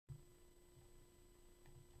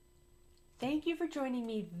Thank you for joining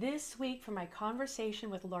me this week for my conversation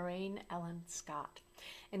with Lorraine Ellen Scott,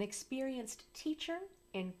 an experienced teacher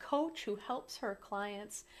and coach who helps her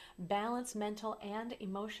clients balance mental and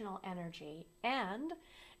emotional energy, and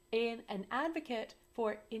an advocate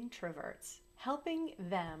for introverts, helping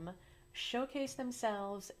them showcase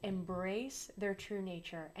themselves, embrace their true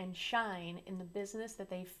nature, and shine in the business that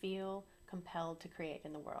they feel compelled to create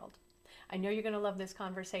in the world. I know you're going to love this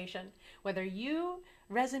conversation, whether you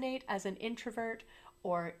resonate as an introvert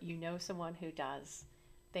or you know someone who does.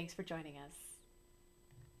 Thanks for joining us.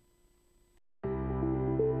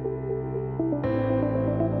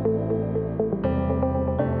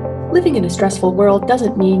 Living in a stressful world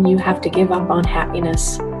doesn't mean you have to give up on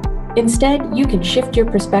happiness. Instead, you can shift your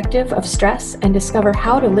perspective of stress and discover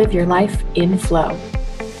how to live your life in flow.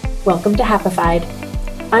 Welcome to Happified.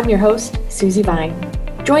 I'm your host, Susie Vine.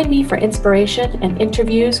 Join me for inspiration and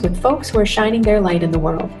interviews with folks who are shining their light in the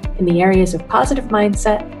world in the areas of positive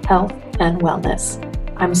mindset, health, and wellness.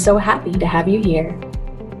 I'm so happy to have you here.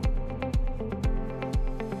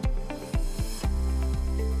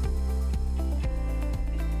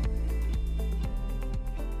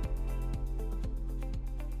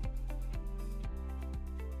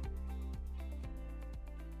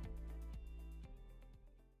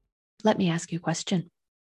 Let me ask you a question.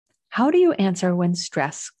 How do you answer when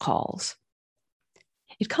stress calls?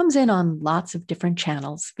 It comes in on lots of different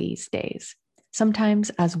channels these days, sometimes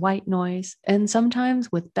as white noise and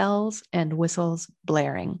sometimes with bells and whistles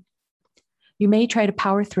blaring. You may try to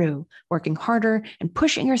power through, working harder and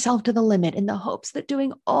pushing yourself to the limit in the hopes that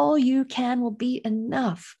doing all you can will be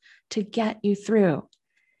enough to get you through.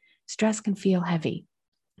 Stress can feel heavy,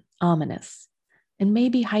 ominous, and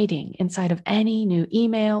maybe hiding inside of any new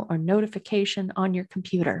email or notification on your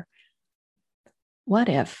computer. What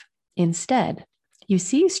if, instead, you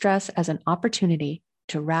see stress as an opportunity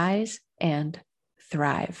to rise and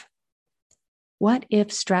thrive? What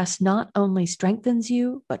if stress not only strengthens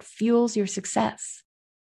you, but fuels your success?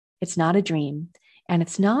 It's not a dream, and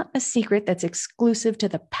it's not a secret that's exclusive to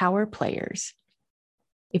the power players.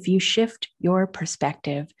 If you shift your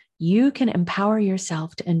perspective, you can empower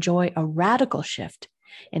yourself to enjoy a radical shift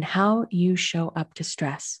in how you show up to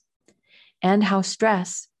stress and how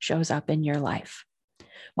stress shows up in your life.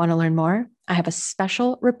 Want to learn more? I have a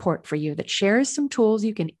special report for you that shares some tools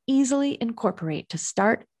you can easily incorporate to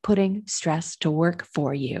start putting stress to work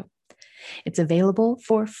for you. It's available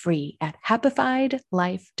for free at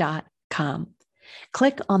happifiedlife.com.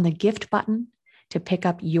 Click on the gift button to pick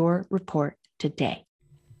up your report today.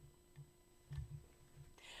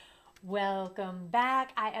 Welcome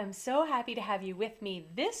back. I am so happy to have you with me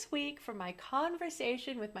this week for my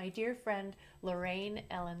conversation with my dear friend, Lorraine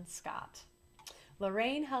Ellen Scott.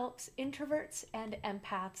 Lorraine helps introverts and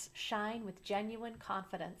empaths shine with genuine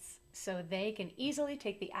confidence so they can easily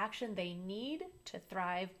take the action they need to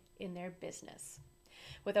thrive in their business.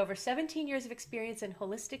 With over 17 years of experience in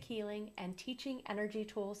holistic healing and teaching energy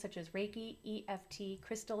tools such as Reiki, EFT,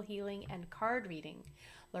 crystal healing, and card reading,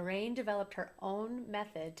 Lorraine developed her own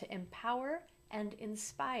method to empower and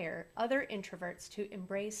inspire other introverts to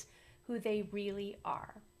embrace who they really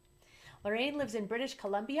are. Lorraine lives in British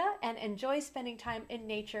Columbia and enjoys spending time in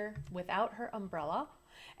nature without her umbrella,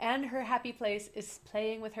 and her happy place is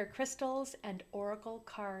playing with her crystals and oracle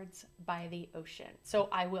cards by the ocean. So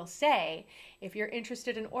I will say, if you're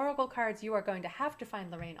interested in oracle cards, you are going to have to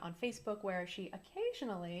find Lorraine on Facebook, where she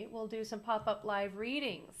occasionally will do some pop-up live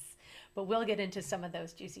readings. But we'll get into some of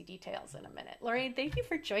those juicy details in a minute. Lorraine, thank you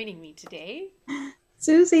for joining me today.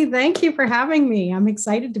 Susie, thank you for having me. I'm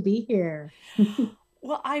excited to be here.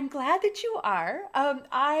 Well, I'm glad that you are.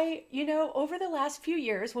 Over the last few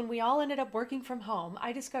years, when we all ended up working from home,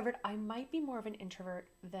 I discovered I might be more of an introvert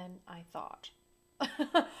than I thought.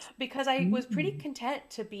 Because I was pretty content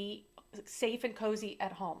to be safe and cozy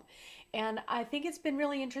at home. And I think it's been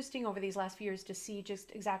really interesting over these last few years to see just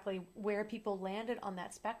exactly where people landed on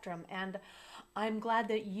that spectrum. And I'm glad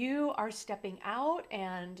that you are stepping out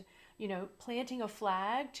and planting a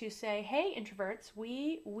flag to say, hey, introverts,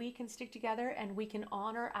 we can stick together and we can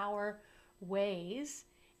honor our ways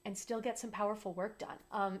and still get some powerful work done.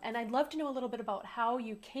 And I'd love to know a little bit about how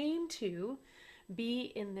you came to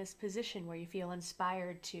be in this position where you feel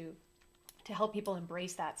inspired to help people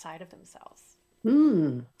embrace that side of themselves.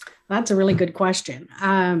 That's a really good question.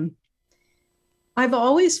 I've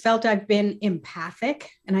always felt I've been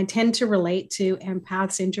empathic, and I tend to relate to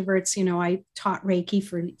empaths, introverts. I taught Reiki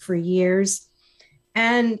for years,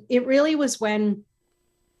 and it really was when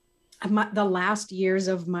the last years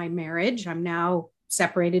of my marriage, I'm now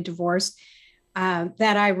separated, divorced,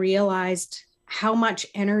 that I realized how much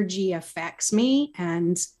energy affects me,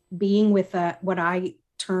 and being with what I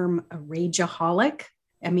term a rageaholic.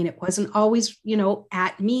 I mean, it wasn't always,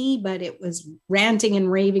 at me, but it was ranting and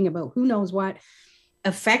raving about who knows what,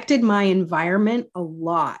 affected my environment a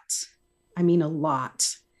lot. I mean, a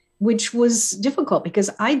lot, which was difficult because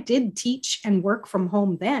I did teach and work from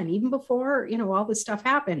home then, even before, all this stuff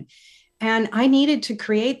happened. And I needed to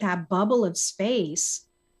create that bubble of space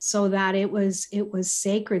so that it was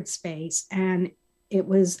sacred space, and it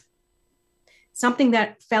was something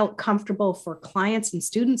that felt comfortable for clients and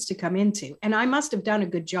students to come into. And I must have done a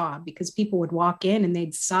good job, because people would walk in and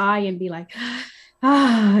they'd sigh and be like,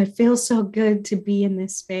 it feels so good to be in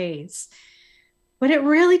this space. But it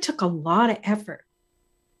really took a lot of effort.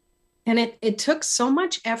 And it took so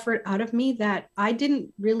much effort out of me that I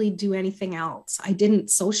didn't really do anything else. I didn't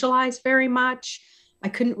socialize very much. I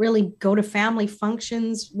couldn't really go to family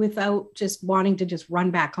functions without just wanting to just run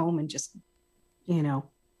back home and just,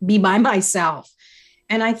 be by myself.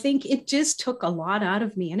 And I think it just took a lot out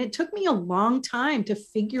of me. And it took me a long time to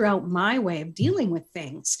figure out my way of dealing with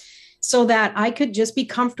things so that I could just be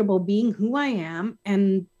comfortable being who I am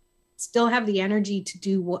and still have the energy to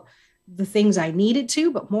do the things I needed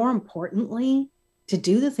to, but more importantly, to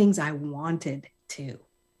do the things I wanted to.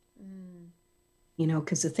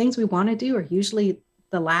 Because the things we want to do are usually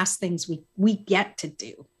the last things we get to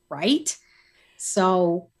do, right?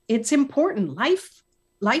 So it's important.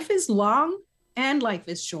 Life is long and life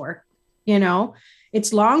is short.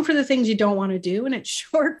 It's long for the things you don't want to do, and it's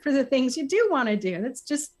short for the things you do want to do. That's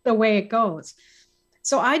just the way it goes.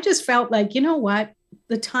 So I just felt like, what?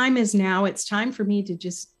 The time is now. It's time for me to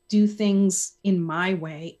just do things in my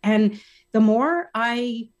way. And the more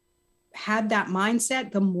I had that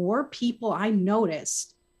mindset, the more people I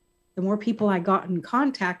noticed, the more people I got in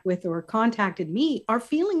contact with or contacted me are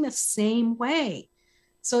feeling the same way.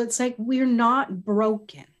 So it's like, we're not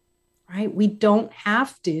broken, right? We don't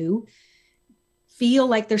have to feel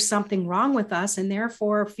like there's something wrong with us and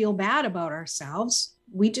therefore feel bad about ourselves.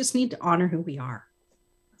 We just need to honor who we are.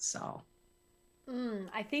 So.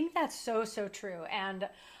 I think that's so, so true. And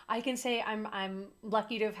I can say I'm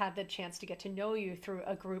lucky to have had the chance to get to know you through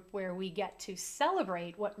a group where we get to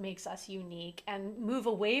celebrate what makes us unique and move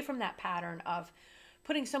away from that pattern of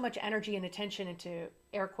putting so much energy and attention into,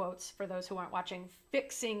 air quotes for those who aren't watching,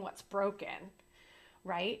 fixing what's broken,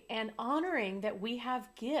 right? And honoring that we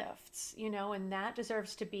have gifts, and that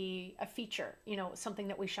deserves to be a feature, something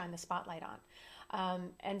that we shine the spotlight on.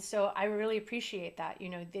 And so I really appreciate that,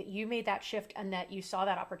 that you made that shift and that you saw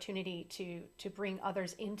that opportunity to bring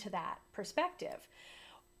others into that perspective.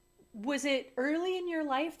 Was it early in your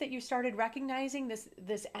life that you started recognizing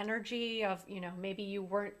this energy of, maybe you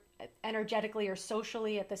weren't energetically or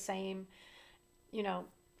socially at the same, you know,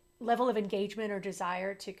 level of engagement or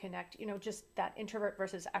desire to connect, just that introvert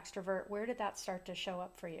versus extrovert? Where did that start to show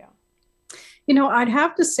up for you? I'd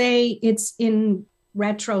have to say it's in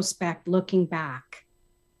retrospect, looking back.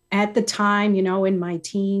 At the time, in my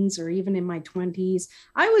teens or even in my 20s,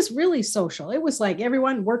 I was really social. It was like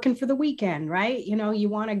everyone working for the weekend, right? You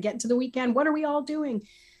want to get to the weekend. What are we all doing?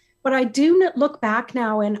 But I do look back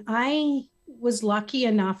now, and I was lucky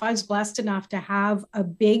enough, I was blessed enough to have a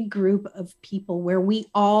big group of people where we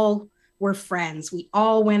all were friends. We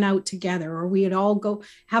all went out together, or we'd all go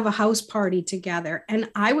have a house party together. And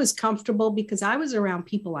I was comfortable because I was around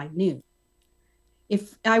people I knew.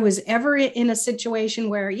 If I was ever in a situation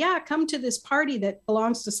where, yeah, come to this party that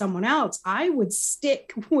belongs to someone else, I would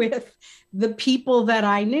stick with the people that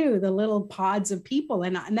I knew, the little pods of people.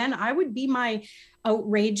 And then I would be my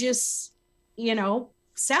outrageous,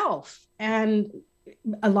 self. And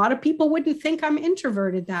a lot of people wouldn't think I'm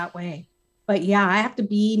introverted that way. But yeah, I have to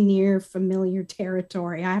be near familiar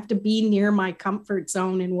territory. I have to be near my comfort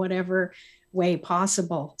zone in whatever way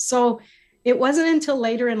possible. So it wasn't until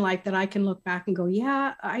later in life that I can look back and go,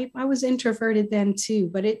 yeah, I was introverted then too,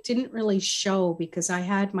 but it didn't really show because I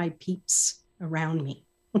had my peeps around me.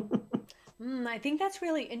 I think that's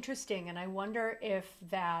really interesting. And I wonder if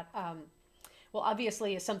that, well,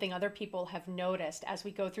 obviously, is something other people have noticed as we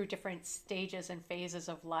go through different stages and phases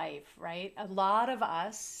of life, right? A lot of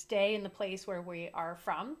us stay in the place where we are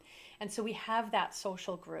from. And so we have that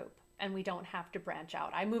social group and we don't have to branch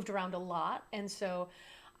out. I moved around a lot. And so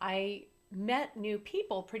I met new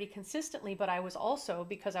people pretty consistently, but I was also,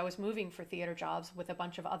 because I was moving for theater jobs with a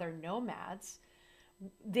bunch of other nomads,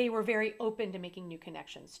 they were very open to making new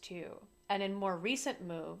connections too. And in more recent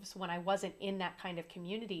moves, when I wasn't in that kind of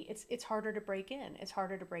community, it's harder to break in, it's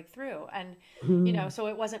harder to break through. And so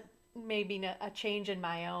it wasn't maybe a change in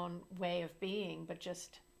my own way of being, but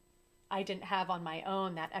just I didn't have on my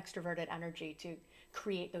own that extroverted energy to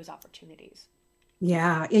create those opportunities.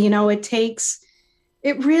 Yeah.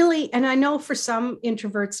 It really, and I know for some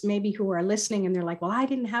introverts maybe who are listening and they're like, well, I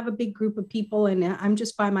didn't have a big group of people and I'm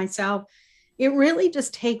just by myself. It really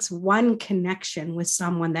just takes one connection with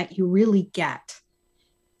someone that you really get.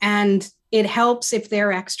 And it helps if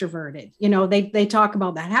they're extroverted. They talk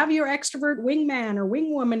about that. Have your extrovert wingman or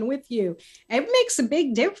wingwoman with you. It makes a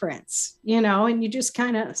big difference, and you just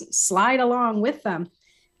kind of slide along with them.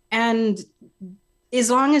 And as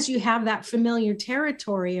long as you have that familiar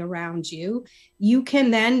territory around you, you can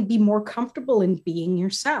then be more comfortable in being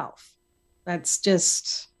yourself. That's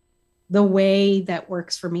just the way that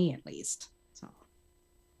works for me, at least. So,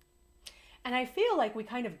 And I feel like we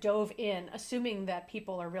kind of dove in, assuming that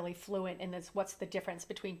people are really fluent in this. What's the difference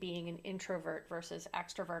between being an introvert versus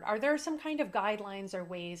extrovert? Are there some kind of guidelines or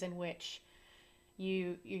ways in which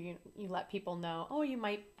you let people know, oh, you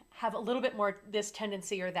might have a little bit more this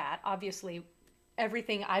tendency or that? Obviously,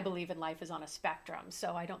 everything I believe in life is on a spectrum,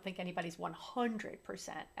 so I don't think anybody's 100%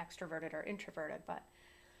 extroverted or introverted. But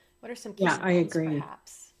what are some key yeah, I points, agree.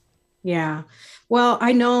 perhaps? Yeah. Well,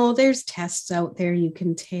 I know there's tests out there you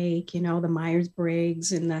can take, the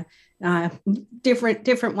Myers-Briggs and the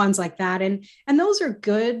different ones like that. And those are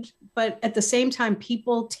good, but at the same time,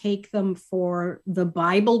 people take them for the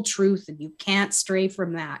Bible truth, and you can't stray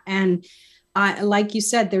from that. And like you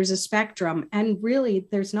said, there's a spectrum. And really,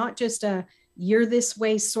 there's not just a you're this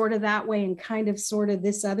way, sort of that way, and kind of sort of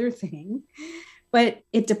this other thing, but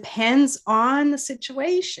it depends on the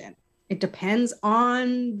situation. It depends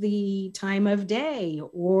on the time of day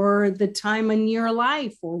or the time in your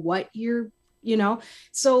life or what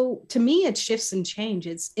so to me it shifts and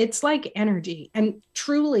changes. It's like energy. And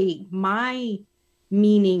truly my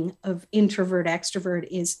meaning of introvert extrovert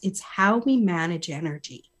is it's how we manage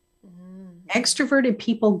energy. Extroverted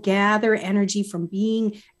people gather energy from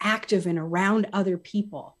being active and around other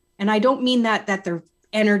people. And I don't mean that they're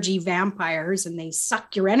energy vampires and they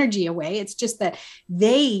suck your energy away. It's just that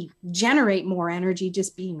they generate more energy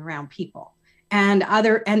just being around people. And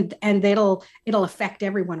it'll affect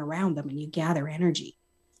everyone around them, and you gather energy.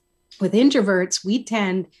 With introverts, we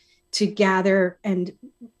tend to gather and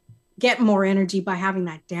get more energy by having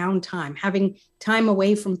that downtime, having time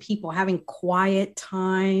away from people, having quiet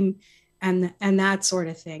time, and that sort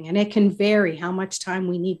of thing. And it can vary how much time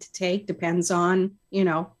we need to take, depends on,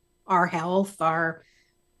 our health, our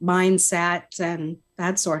mindset, and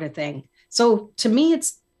that sort of thing. So to me,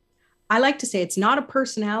 I like to say it's not a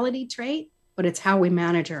personality trait, but it's how we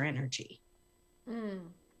manage our energy. Mm.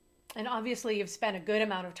 And obviously, you've spent a good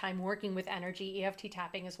amount of time working with energy. EFT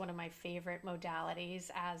tapping is one of my favorite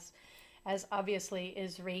modalities, as obviously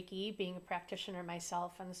is Reiki, being a practitioner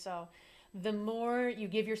myself. And so the more you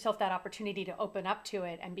give yourself that opportunity to open up to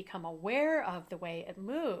it and become aware of the way it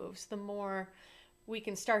moves, the more we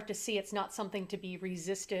can start to see it's not something to be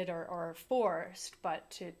resisted or forced, but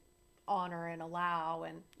to honor and allow.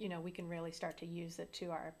 And, we can really start to use it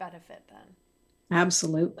to our benefit then.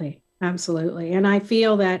 Absolutely. Absolutely. And I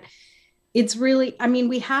feel that it's really,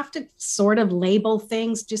 we have to sort of label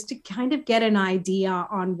things just to kind of get an idea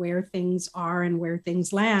on where things are and where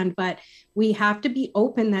things land. But we have to be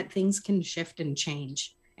open that things can shift and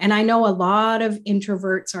change. And I know a lot of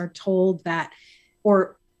introverts are told that,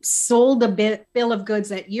 or sold a bill of goods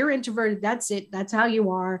that you're introverted. That's it. That's how you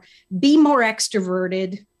are. Be more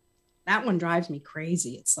extroverted. That one drives me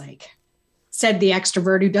crazy. It's like, said the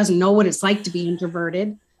extrovert who doesn't know what it's like to be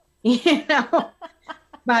introverted,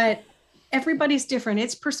 but everybody's different.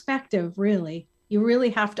 It's perspective, really. You really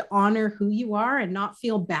have to honor who you are and not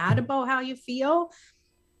feel bad about how you feel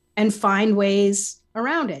and find ways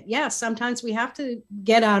around it. Yeah, sometimes we have to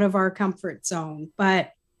get out of our comfort zone,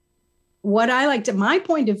 but what I like to, my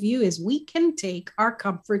point of view is we can take our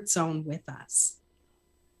comfort zone with us.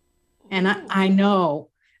 And I know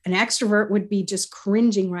an extrovert would be just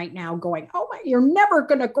cringing right now going, oh my, you're never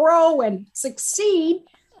going to grow and succeed.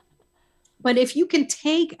 But if you can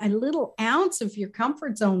take a little ounce of your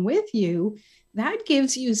comfort zone with you, that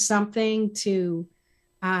gives you something to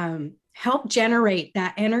help generate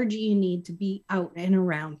that energy you need to be out and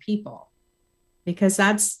around people. Because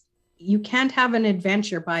you can't have an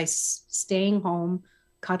adventure by staying home,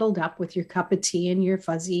 cuddled up with your cup of tea and your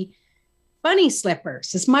fuzzy bunny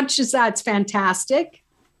slippers. As much as that's fantastic,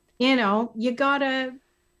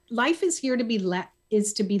 life is here to be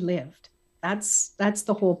lived. That's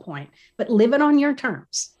the whole point. But live it on your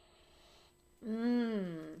terms.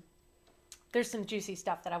 There's some juicy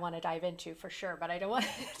stuff that I want to dive into for sure, but I don't want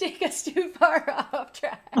to take us too far off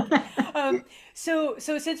track. So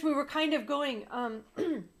since we were kind of going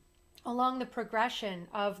along the progression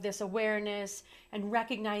of this awareness and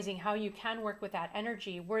recognizing how you can work with that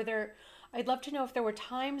energy, were there I'd love to know if there were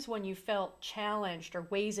times when you felt challenged or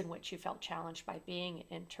ways in which you felt challenged by being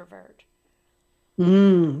an introvert.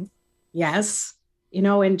 Yes.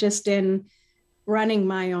 And just in running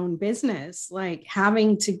my own business, like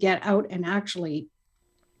having to get out and actually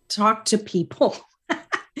talk to people.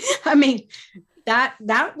 I mean, that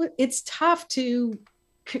it's tough to,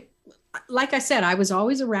 like I said, I was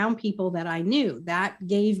always around people that I knew. That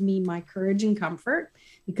gave me my courage and comfort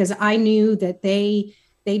because I knew that they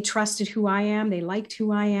trusted who I am, they liked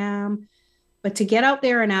who I am. But to get out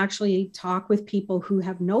there and actually talk with people who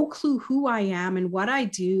have no clue who I am and what I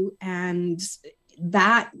do, and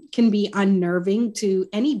that can be unnerving to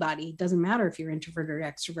anybody. It doesn't matter if you're introvert or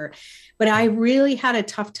extrovert. But I really had a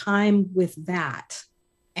tough time with that.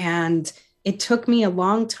 And it took me a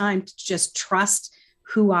long time to just trust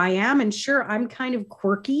who I am. And sure, I'm kind of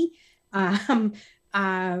quirky. And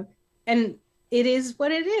it is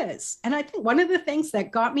what it is. And I think one of the things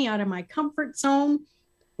that got me out of my comfort zone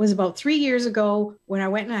was about 3 years ago when I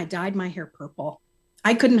went and I dyed my hair purple.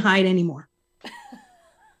 I couldn't hide anymore.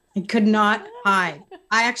 I could not hide.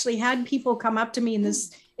 I actually had people come up to me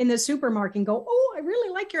in the supermarket and go, "Oh, I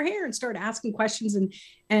really like your hair," and start asking questions.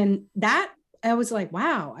 And that I was like,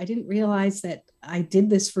 wow, I didn't realize that I did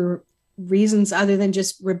this for reasons other than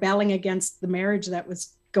just rebelling against the marriage that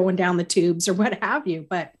was going down the tubes or what have you.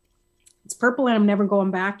 But it's purple and I'm never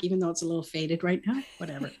going back, even though it's a little faded right now.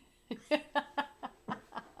 Whatever.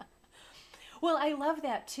 Well, I love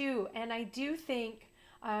that too. And I do think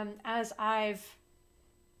as I've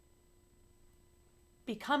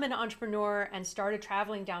become an entrepreneur and started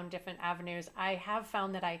traveling down different avenues, I have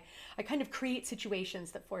found that I kind of create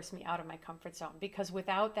situations that force me out of my comfort zone, because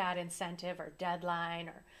without that incentive or deadline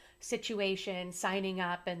or situation, signing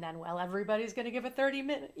up and then, well, everybody's going to give a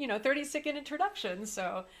 30-second introduction.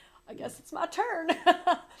 So I guess it's my turn.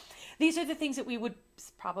 These are the things that we would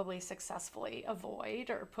probably successfully avoid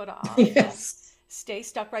or put off. Yes. Stay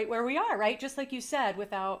stuck right where we are, right? Just like you said,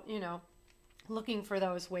 without, looking for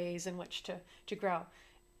those ways in which to grow.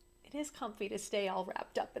 It is comfy to stay all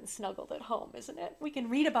wrapped up and snuggled at home, isn't it? We can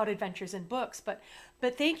read about adventures in books, but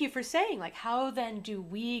thank you for saying, like, how then do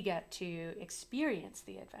we get to experience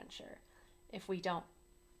the adventure if we don't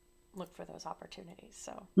look for those opportunities?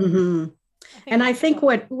 So, I think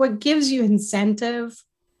what gives you incentive,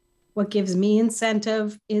 what gives me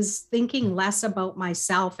incentive is thinking less about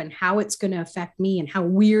myself and how it's going to affect me and how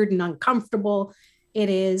weird and uncomfortable it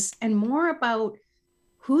is, and more about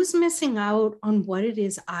who's missing out on what it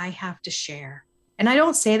is I have to share. And I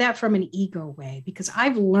don't say that from an ego way, because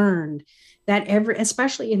I've learned that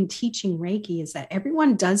especially in teaching Reiki, is that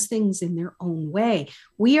everyone does things in their own way.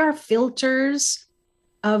 We are filters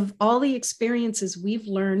of all the experiences we've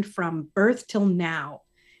learned from birth till now.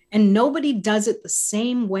 And nobody does it the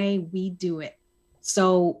same way we do it.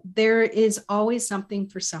 So there is always something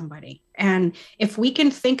for somebody. And if we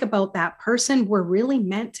can think about that person we're really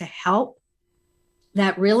meant to help,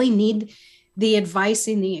 that really need the advice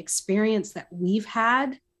and the experience that we've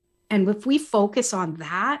had, and if we focus on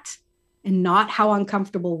that and not how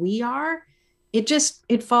uncomfortable we are,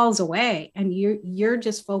 it falls away. And you're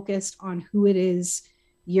just focused on who it is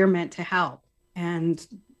you're meant to help. And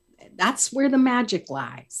that's where the magic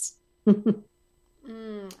lies.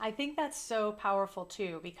 I think that's so powerful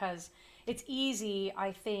too, because it's easy,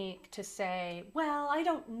 I think, to say, well, I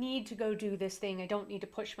don't need to go do this thing. I don't need to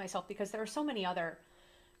push myself, because there are so many other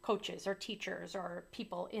coaches or teachers or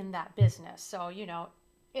people in that business. So,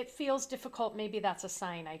 it feels difficult. Maybe that's a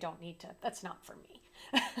sign I don't need to. That's not for me.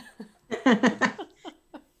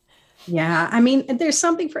 Yeah. I mean, there's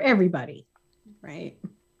something for everybody, right?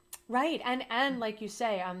 Right. And like you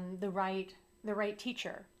say, the right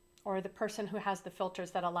teacher, or the person who has the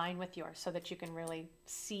filters that align with yours, so that you can really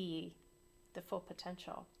see the full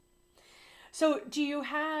potential. So do you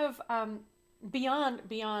have,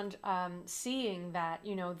 beyond seeing that,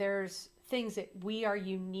 there's things that we are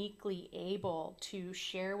uniquely able to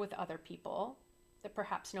share with other people that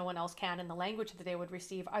perhaps no one else can in the language that they would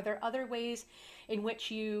receive, are there other ways in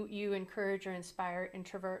which you encourage or inspire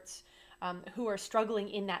introverts who are struggling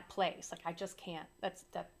in that place? Like, I just can't,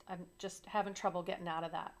 I'm just having trouble getting out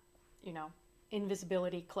of that,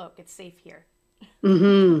 invisibility cloak. It's safe here.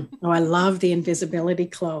 Oh, I love the invisibility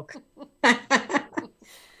cloak.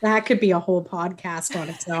 That could be a whole podcast on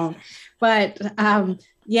its own. But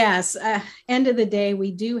yes, end of the day,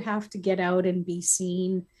 we do have to get out and be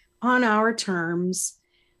seen on our terms.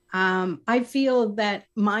 I feel that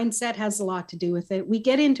mindset has a lot to do with it. We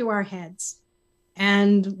get into our heads.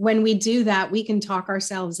 And when we do that, we can talk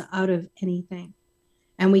ourselves out of anything.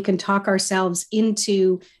 And we can talk ourselves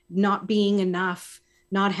into not being enough,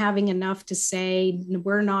 not having enough to say,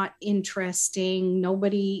 we're not interesting,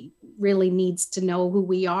 nobody really needs to know who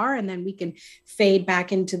we are, and then we can fade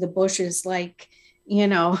back into the bushes like,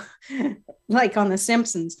 like on The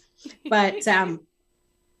Simpsons. But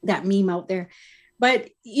that meme out there. But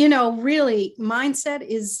really, mindset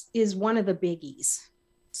is one of the biggies.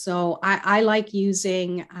 So I like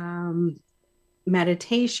using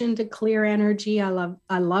meditation to clear energy. I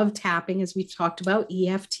love tapping, as we've talked about.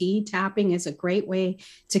 EFT tapping is a great way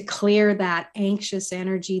to clear that anxious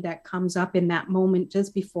energy that comes up in that moment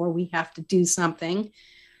just before we have to do something.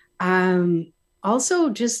 Also,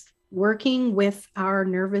 just working with our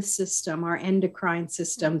nervous system, our endocrine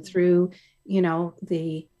system, through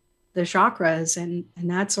the chakras and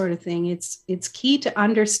that sort of thing. It's key to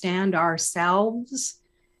understand ourselves.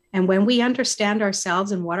 And when we understand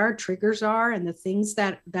ourselves and what our triggers are and the things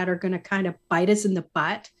that are going to kind of bite us in the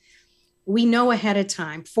butt, we know ahead of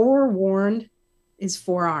time. Forewarned is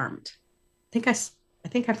forearmed. I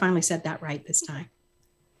think I finally said that right this time.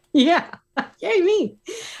 Yeah. Yay, me.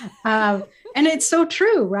 And it's so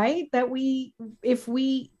true, right? That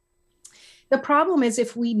the problem is,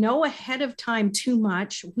 if we know ahead of time too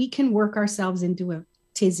much, we can work ourselves into a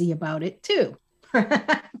tizzy about it too.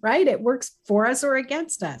 Right? It works for us or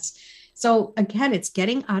against us. So again, it's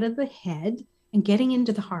getting out of the head and getting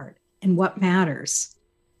into the heart and what matters.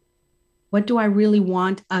 What do I really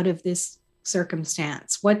want out of this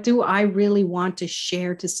circumstance? What do I really want to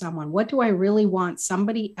share to someone? What do I really want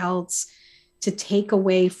somebody else to take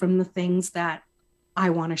away from the things that I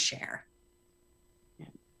want to share?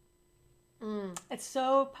 It's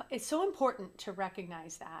so important to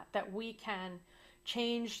recognize that we can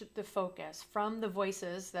change the focus from the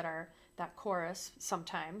voices that are that chorus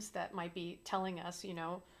sometimes that might be telling us,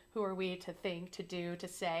 who are we to think, to do, to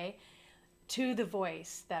say, to the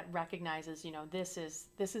voice that recognizes, this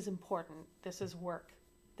is important. This is work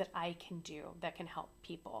that I can do that can help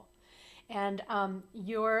people. And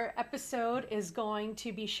your episode is going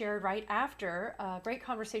to be shared right after a great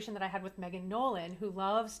conversation that I had with Megan Nolan, who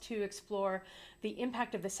loves to explore the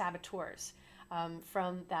impact of the saboteurs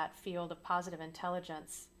from that field of positive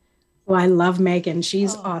intelligence. Well, I love Megan.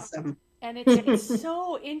 She's awesome. And it's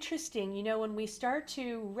so interesting, when we start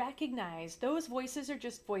to recognize those voices are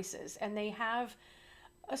just voices and they have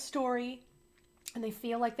a story and they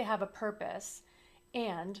feel like they have a purpose.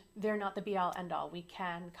 And they're not the be all end all. We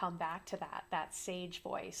can come back to that sage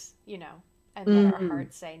voice, and let our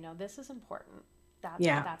hearts say, no, this is important.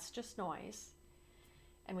 That's just noise.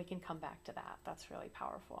 And we can come back to that. That's really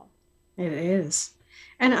powerful. It is.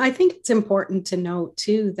 And I think it's important to note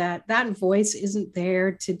too, that voice isn't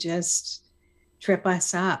there to just trip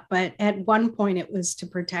us up, but at one point it was to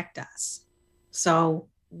protect us. So,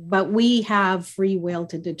 but we have free will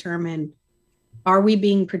to determine, are we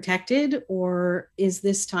being protected, or is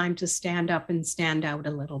this time to stand up and stand out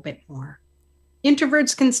a little bit more?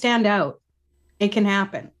 Introverts can stand out. It can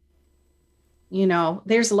happen.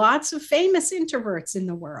 There's lots of famous introverts in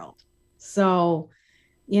the world. So,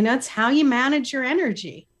 it's how you manage your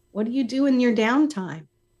energy. What do you do in your downtime?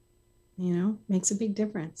 Makes a big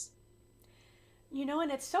difference.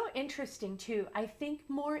 And it's so interesting too. I think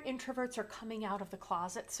more introverts are coming out of the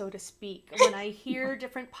closet, so to speak. When I hear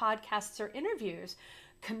different podcasts or interviews,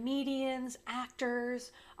 comedians,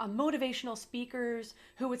 actors, motivational speakers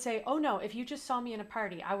who would say, oh no, if you just saw me in a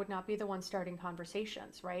party, I would not be the one starting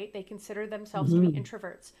conversations, right? They consider themselves to be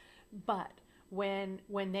introverts. But when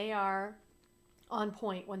they are on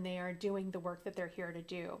point, when they are doing the work that they're here to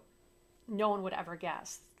do, no one would ever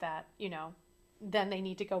guess that, then they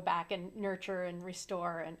need to go back and nurture and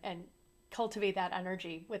restore and cultivate that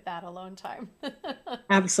energy with that alone time.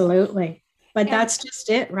 Absolutely. But that's just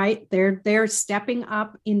it, right? They're stepping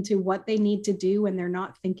up into what they need to do, and they're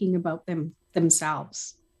not thinking about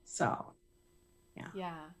themselves. So, yeah.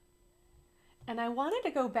 Yeah. And I wanted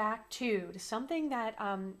to go back to something that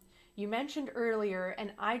you mentioned earlier,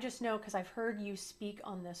 and I just know because I've heard you speak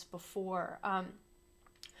on this before. A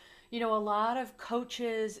lot of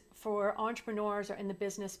coaches for entrepreneurs or in the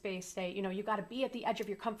business space say, you got to be at the edge of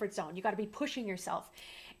your comfort zone. You got to be pushing yourself.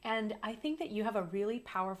 And I think that you have a really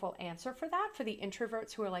powerful answer for that, for the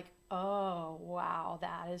introverts who are like, oh, wow,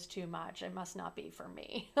 that is too much. It must not be for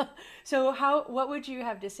me. So what would you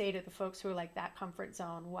have to say to the folks who are like, that comfort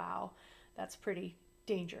zone? Wow, that's pretty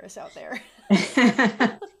dangerous out there.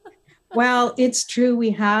 Well, it's true.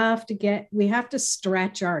 We have to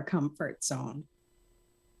stretch our comfort zone.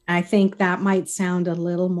 I think that might sound a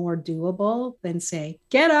little more doable than say,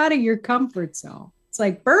 get out of your comfort zone. It's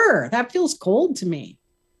like, brr, that feels cold to me.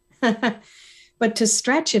 But to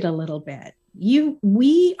stretch it a little bit,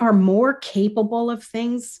 we are more capable of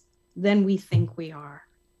things than we think we are.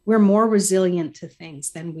 We're more resilient to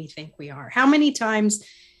things than we think we are. How many times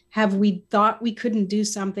have we thought we couldn't do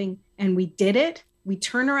something and we did it? We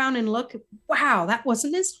turn around and look, wow, that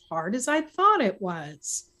wasn't as hard as I thought it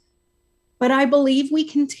was. But I believe we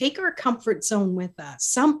can take our comfort zone with us,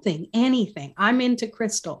 something, anything. I'm into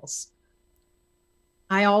crystals.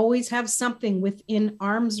 I always have something within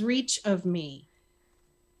arm's reach of me.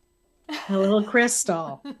 A little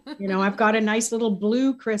crystal. I've got a nice little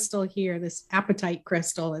blue crystal here, this apatite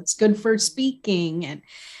crystal. It's good for speaking. And,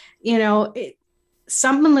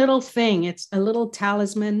 some little thing. It's a little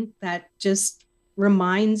talisman that just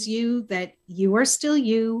reminds you that you are still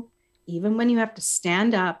you, even when you have to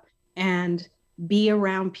stand up and be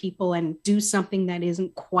around people and do something that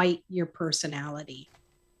isn't quite your personality.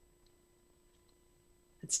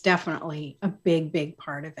 It's definitely a big, big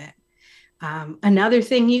part of it. Another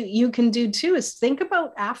thing you can do too is think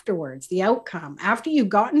about afterwards, the outcome. After you've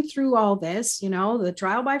gotten through all this, the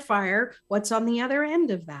trial by fire, what's on the other end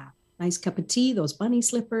of that? Nice cup of tea, those bunny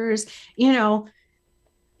slippers,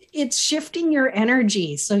 it's shifting your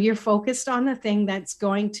energy. So you're focused on the thing that's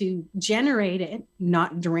going to generate it,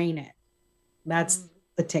 not drain it. That's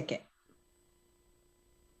the ticket.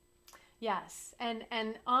 Yes. And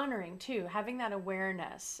honoring too, having that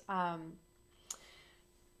awareness,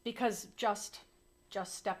 because just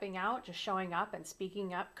stepping out, just showing up and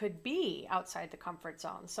speaking up could be outside the comfort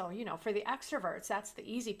zone. So, for the extroverts, that's the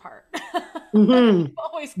easy part. Mm-hmm.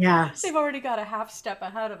 They've already got a half step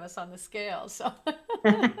ahead of us on the scale. So,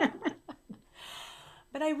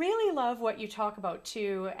 but I really love what you talk about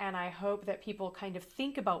too. And I hope that people kind of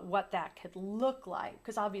think about what that could look like,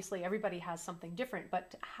 because obviously everybody has something different,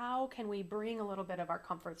 but how can we bring a little bit of our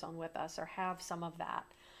comfort zone with us, or have some of that,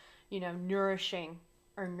 nourishing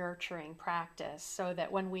or nurturing practice, so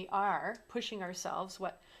that when we are pushing ourselves,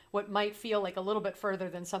 what might feel like a little bit further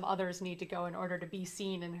than some others need to go in order to be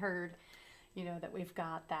seen and heard, that we've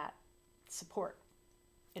got that support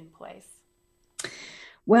in place.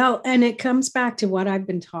 Well, and it comes back to what I've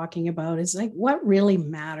been talking about, is like, what really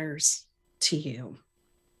matters to you,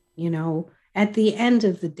 at the end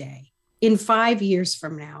of the day. In 5 years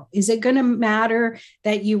from now, is it going to matter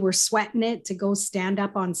that you were sweating it to go stand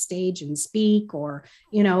up on stage and speak, or,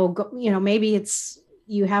 maybe it's,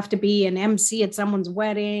 you have to be an MC at someone's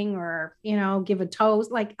wedding, or, give a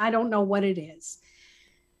toast. Like, I don't know what it is.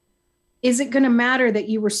 Is it going to matter that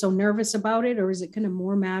you were so nervous about it, or is it going to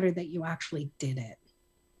more matter that you actually did it?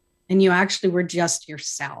 And you actually were just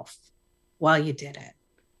yourself while you did it.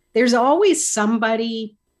 There's always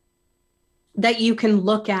somebody that you can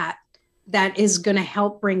look at that is going to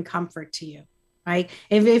help bring comfort to you, right?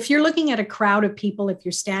 If you're looking at a crowd of people, if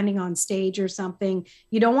you're standing on stage or something,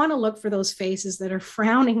 you don't want to look for those faces that are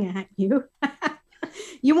frowning at you.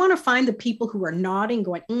 You want to find the people who are nodding,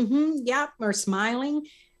 going, yeah, or smiling.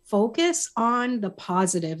 Focus on the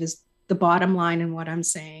positive is the bottom line in what I'm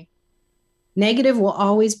saying. Negative will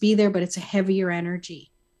always be there, but it's a heavier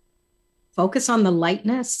energy. Focus on the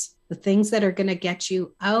lightness, the things that are going to get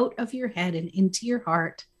you out of your head and into your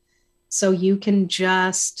heart, so you can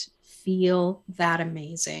just feel that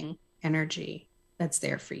amazing energy that's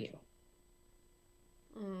there for you.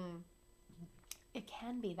 It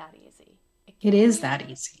can be that easy. It is that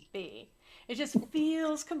easy. It just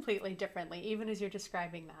feels completely differently, even as you're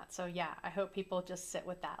describing that. So yeah, I hope people just sit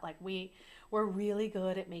with that. Like, we're really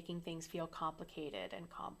good at making things feel complicated and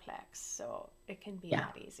complex. So it can be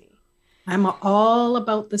that easy. I'm all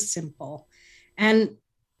about the simple. And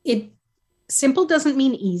simple doesn't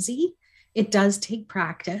mean easy. It does take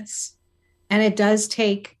practice, and it does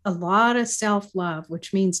take a lot of self-love,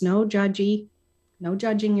 which means no judging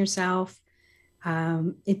yourself.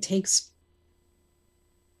 It takes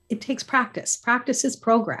practice. Practice is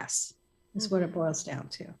progress, is what it boils down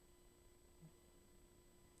to.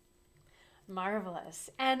 Marvelous.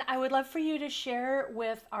 And I would love for you to share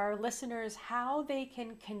with our listeners how they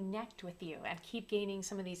can connect with you and keep gaining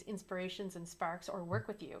some of these inspirations and sparks, or work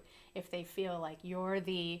with you if they feel like you're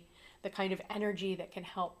the kind of energy that can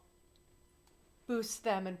help boost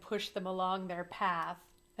them and push them along their path,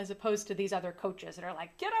 as opposed to these other coaches that are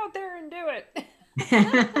like, get out there and do it.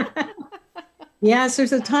 Yes,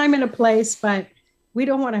 there's a time and a place, but we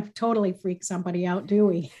don't want to totally freak somebody out, do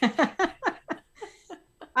we?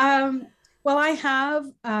 Well, I have,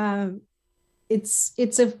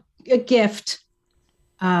 it's a gift,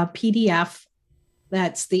 PDF.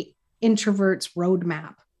 That's the Introvert's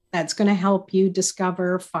Roadmap. That's going to help you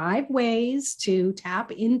discover 5 ways to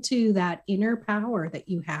tap into that inner power that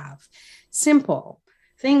you have. Simple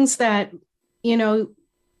things that,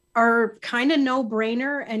 are kind of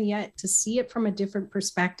no-brainer, and yet to see it from a different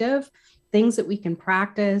perspective things that we can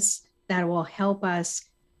practice that will help us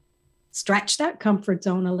stretch that comfort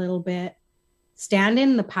zone a little bit, stand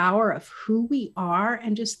in the power of who we are,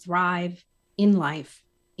 and just thrive in life,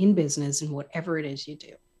 in business, and whatever it is you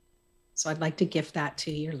do. So I'd like to gift that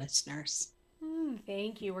to your listeners.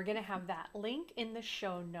 Thank you. We're going to have that link in the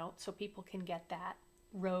show notes so people can get that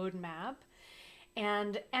roadmap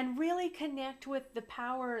and really connect with the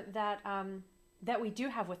power that we do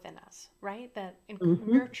have within us, right? That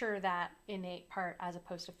nurture that innate part, as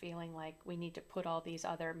opposed to feeling like we need to put all these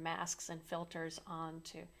other masks and filters on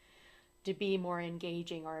to be more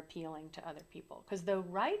engaging or appealing to other people, because the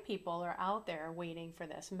right people are out there waiting for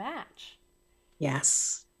this match.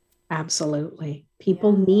 Yes, absolutely.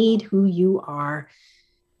 People need who you are.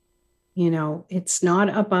 It's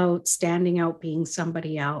not about standing out being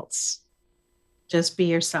somebody else. Just be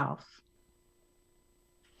yourself.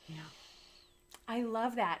 I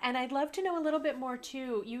love that. And I'd love to know a little bit more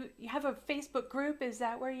too. You have a Facebook group. Is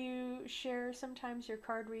that where you share sometimes your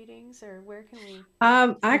card readings, or where can we?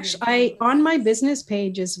 Actually, on my business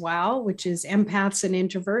page as well, which is Empaths and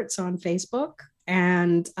Introverts on Facebook.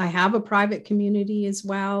 And I have a private community as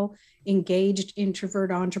well, Engaged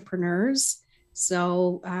Introvert Entrepreneurs.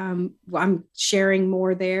 So I'm sharing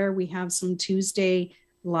more there. We have some Tuesday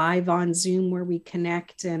live on Zoom where we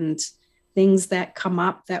connect, and things that come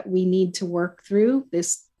up that we need to work through.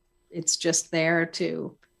 It's just there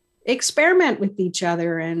to experiment with each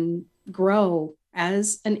other and grow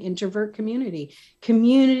as an introvert community.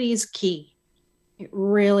 Community is key. It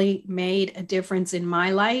really made a difference in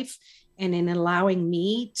my life and in allowing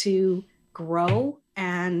me to grow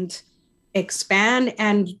and expand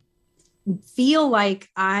and feel like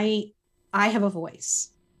I have a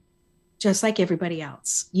voice, just like everybody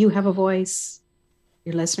else. You have a voice.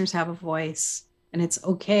 Your listeners have a voice, and it's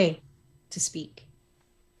okay to speak.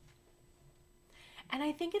 And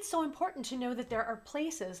I think it's so important to know that there are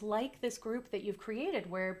places like this group that you've created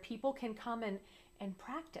where people can come and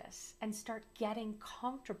practice and start getting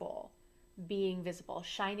comfortable being visible,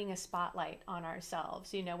 shining a spotlight on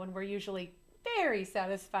ourselves, when we're usually very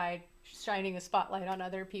satisfied shining a spotlight on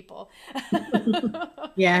other people.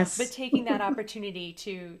 Yes. But taking that opportunity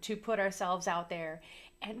to put ourselves out there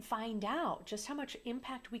and find out just how much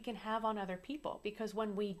impact we can have on other people. Because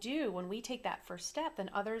when we take that first step,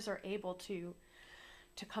 then others are able to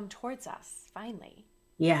come towards us finally.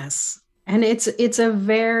 Yes. And it's a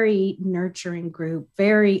very nurturing group,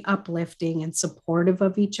 very uplifting and supportive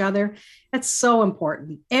of each other. That's so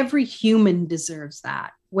important. Every human deserves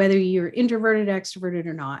that, whether you're introverted, extroverted,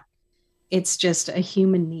 or not. It's just a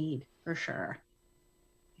human need for sure.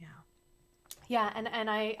 Yeah, and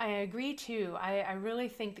I agree too. I really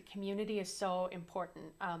think the community is so important.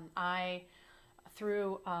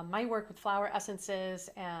 Through my work with flower essences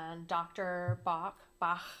and Dr. Bach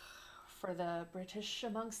for the British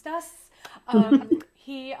amongst us,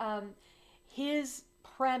 his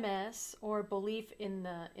premise or belief in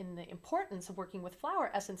the importance of working with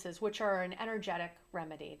flower essences, which are an energetic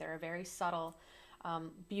remedy. They're a very subtle,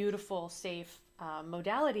 beautiful, safe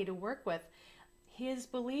modality to work with. His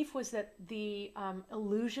belief was that the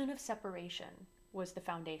illusion of separation was the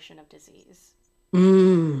foundation of disease.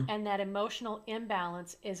 And that emotional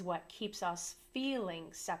imbalance is what keeps us feeling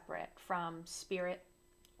separate from spirit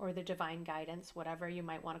or the divine guidance, whatever you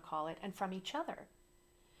might want to call it, and from each other.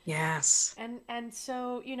 Yes. And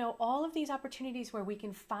so, all of these opportunities where we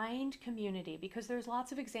can find community, because there's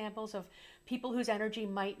lots of examples of people whose energy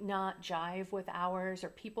might not jive with ours, or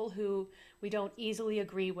people who we don't easily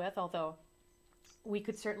agree with, although we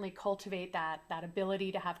could certainly cultivate that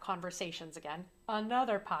ability to have conversations again.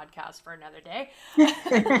 Another podcast for another day.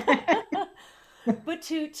 But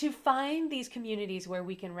to find these communities where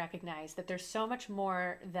we can recognize that there's so much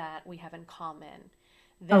more that we have in common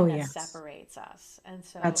than separates us. And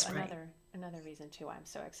so that's another reason too, I'm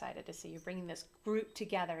so excited to see you bringing this group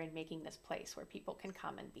together and making this place where people can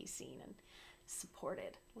come and be seen and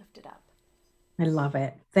supported, lifted up. I love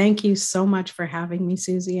it. Thank you so much for having me,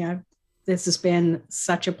 Susie. This has been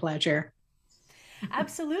such a pleasure.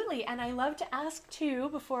 Absolutely. And I love to ask too,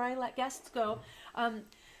 before I let guests go,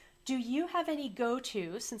 do you have any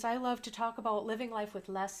go-tos, since I love to talk about living life with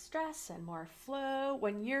less stress and more flow,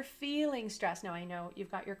 when you're feeling stressed? Now, I know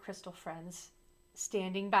you've got your crystal friends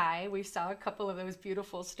standing by. We saw a couple of those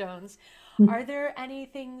beautiful stones. Are there any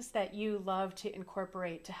things that you love to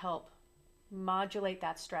incorporate to help modulate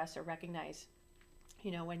that stress, or recognize,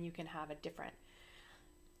 when you can have a different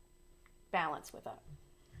balance with it?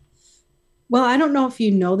 Well, I don't know if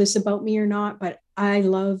you know this about me or not, but I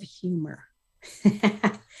love humor.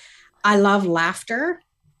 I love laughter.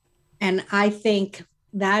 And I think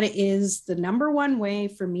that is the number one way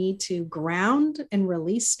for me to ground and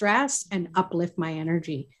release stress and uplift my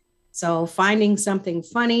energy. So finding something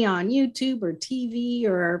funny on YouTube or TV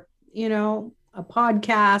or, a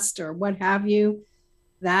podcast or what have you,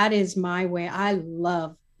 that is my way. I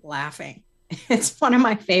love laughing. It's one of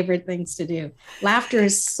my favorite things to do. Laughter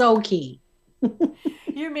is so key.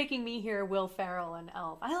 You're making me hear Will Ferrell and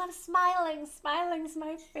Elf. I love smiling. Smiling's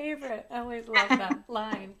my favorite. I always love that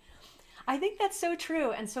line. I think that's so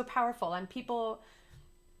true and so powerful. And people,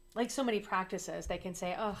 like so many practices, they can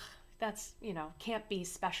say, oh, that's, can't be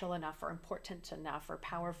special enough or important enough or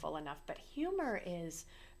powerful enough. But humor is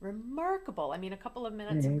remarkable. I mean, a couple of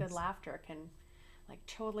minutes of good laughter can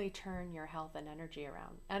totally turn your health and energy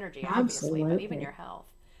around. Energy, obviously, but even your health.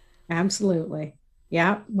 Absolutely.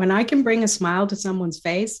 Yeah. When I can bring a smile to someone's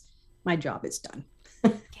face, my job is done.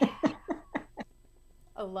 Yeah.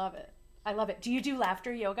 I love it. I love it. Do you do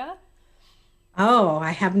laughter yoga? Oh,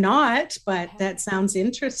 I have not, but that sounds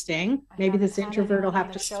interesting. Maybe this introvert will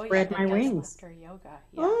have to spread my wings. Laughter yoga.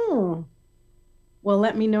 Yeah. Oh, well,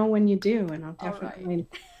 let me know when you do, and I'll definitely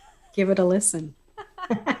give it a listen.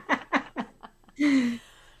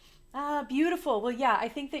 Beautiful. Well, yeah, I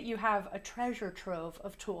think that you have a treasure trove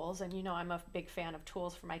of tools, and I'm a big fan of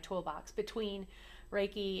tools for my toolbox, between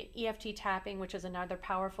Reiki, EFT tapping, which is another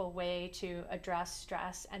powerful way to address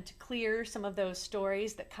stress and to clear some of those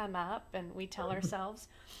stories that come up and we tell ourselves,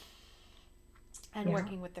 and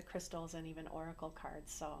working with the crystals and even oracle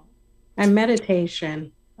cards. And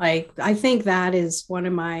meditation. I think that is one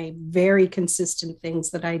of my very consistent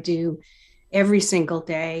things that I do every single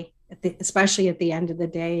day, especially at the end of the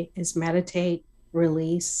day, is meditate,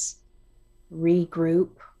 release,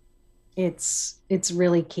 regroup. It's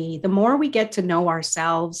really key. The more we get to know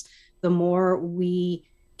ourselves, the more we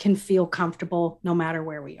can feel comfortable no matter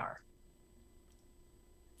where we are.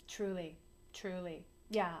 Truly, truly.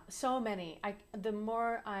 Yeah, so many. The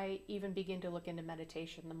more I even begin to look into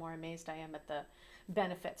meditation, the more amazed I am at the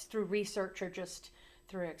benefits through research or just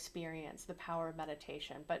through experience, the power of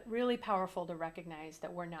meditation. But really powerful to recognize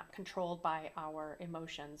that we're not controlled by our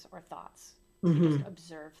emotions or thoughts. We just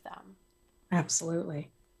observe them.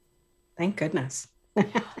 Absolutely. Thank goodness.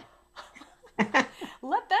 Let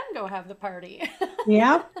them go have the party.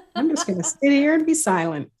 Yeah, I'm just going to sit here and be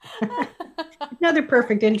silent. Another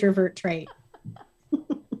perfect introvert trait.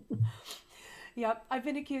 Yep, I've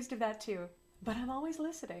been accused of that too, but I'm always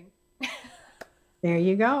listening. There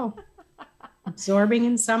you go. Absorbing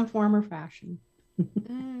in some form or fashion.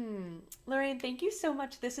 Lorraine, thank you so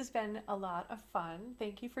much. This has been a lot of fun.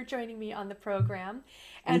 Thank you for joining me on the program.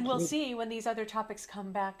 And we'll see when these other topics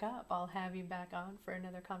come back up. I'll have you back on for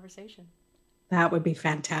another conversation. That would be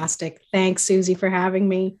fantastic. Thanks, Susie, for having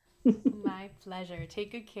me. My pleasure.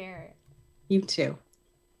 Take good care. You too.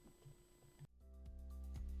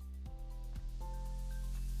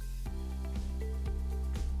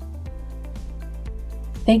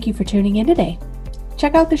 Thank you for tuning in today.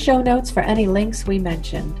 Check out the show notes for any links we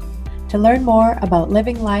mentioned. To learn more about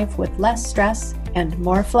living life with less stress and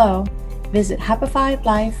more flow, visit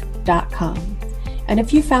happifiedlife.com. And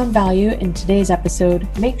if you found value in today's episode,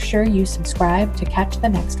 make sure you subscribe to catch the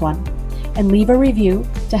next one and leave a review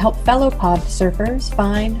to help fellow pod surfers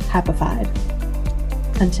find Happified.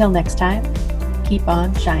 Until next time, keep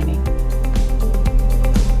on shining.